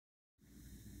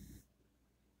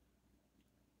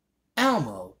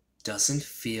doesn't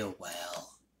feel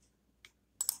well.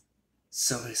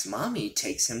 So his mommy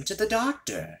takes him to the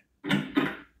doctor.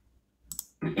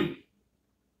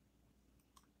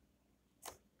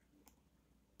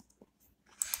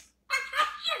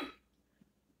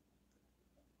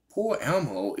 Poor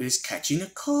Elmo is catching a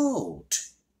cold.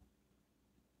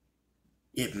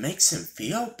 It makes him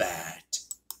feel bad.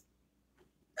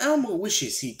 Elmo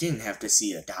wishes he didn't have to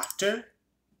see a doctor.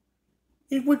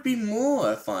 It would be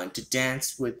more fun to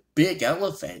dance with big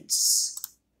elephants.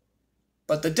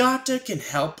 But the doctor can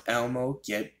help Elmo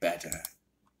get better.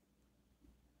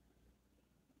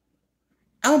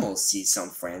 Elmo sees some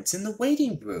friends in the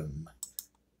waiting room.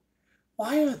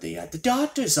 Why are they at the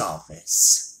doctor's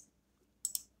office?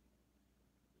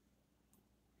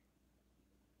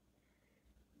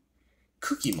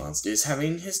 Cookie Monster is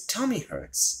having his tummy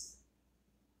hurts.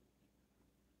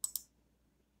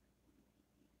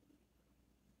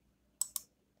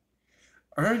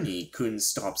 Ernie couldn't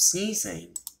stop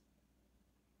sneezing.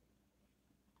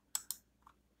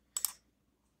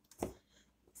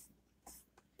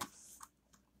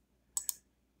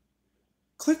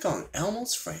 Click on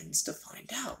Elmo's friends to find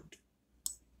out.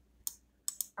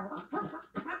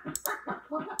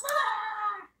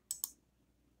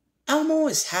 Elmo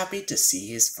is happy to see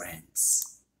his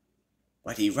friends,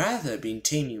 but he'd rather be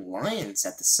taming lions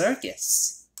at the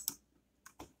circus.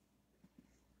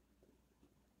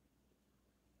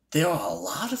 There are a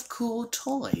lot of cool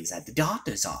toys at the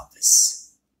doctor's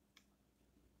office.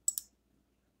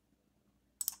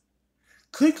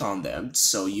 Click on them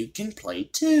so you can play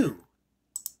too.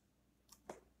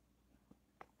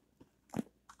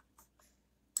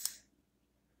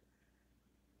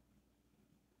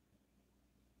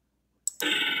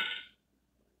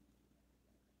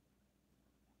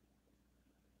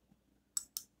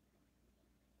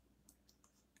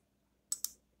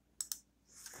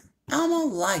 Elmo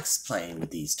likes playing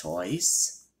with these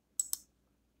toys,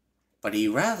 but he'd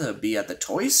rather be at the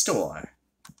toy store.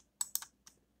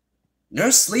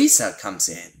 Nurse Lisa comes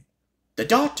in. The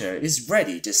doctor is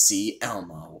ready to see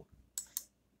Elmo.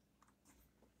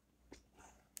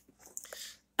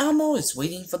 Elmo is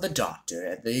waiting for the doctor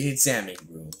at the examining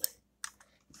room.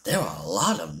 There are a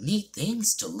lot of neat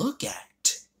things to look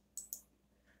at.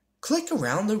 Click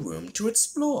around the room to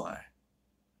explore.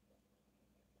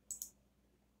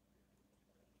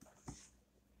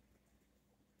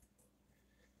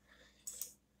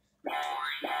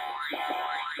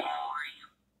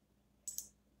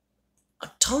 A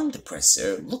tongue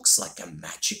depressor looks like a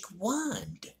magic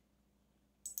wand.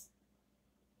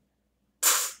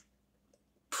 Poof!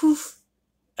 Poof!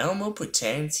 Elmo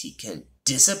pretends he can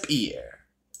disappear.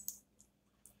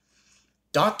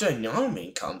 Dr.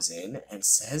 Norman comes in and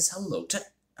says hello to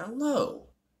Elmo.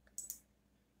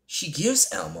 She gives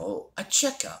Elmo a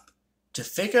checkup to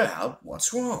figure out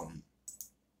what's wrong.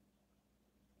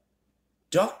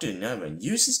 Dr. Norman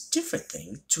uses different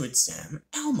things to examine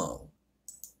Elmo.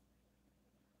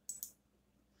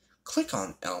 Click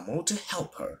on Elmo to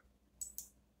help her.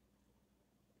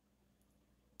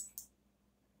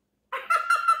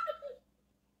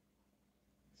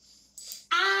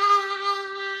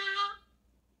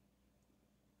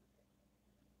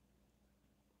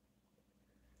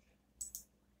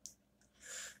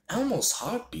 Elmo's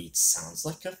heartbeat sounds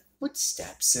like a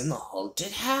footsteps in the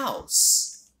haunted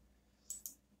house.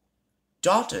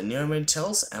 Dr. Norman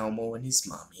tells Elmo and his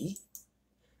mommy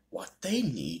what they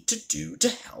need to do to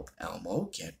help Elmo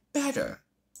get better.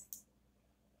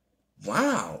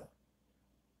 Wow!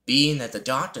 Being at the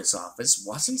doctor's office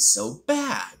wasn't so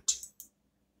bad.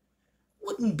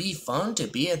 Wouldn't it be fun to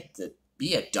be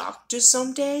a doctor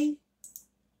someday?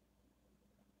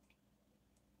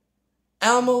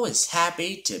 Elmo is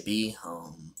happy to be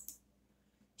home.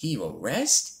 He will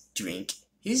rest, drink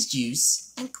his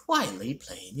juice, and quietly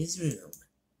play in his room.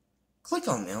 Click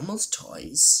on Elmo's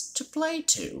toys to play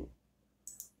too.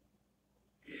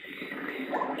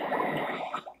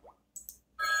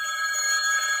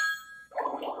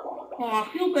 Aw,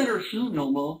 feel better soon,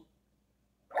 Elmo.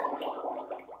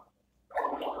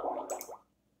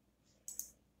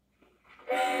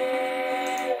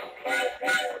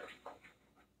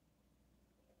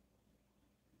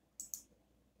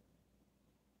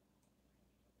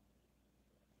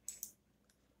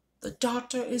 The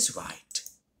doctor is right.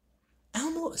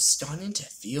 Elmo is starting to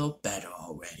feel better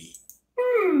already.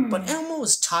 But Elmo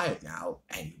is tired now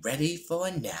and ready for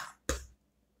a nap.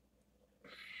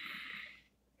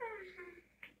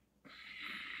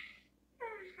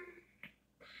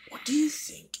 What do you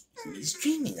think he's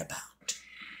dreaming about?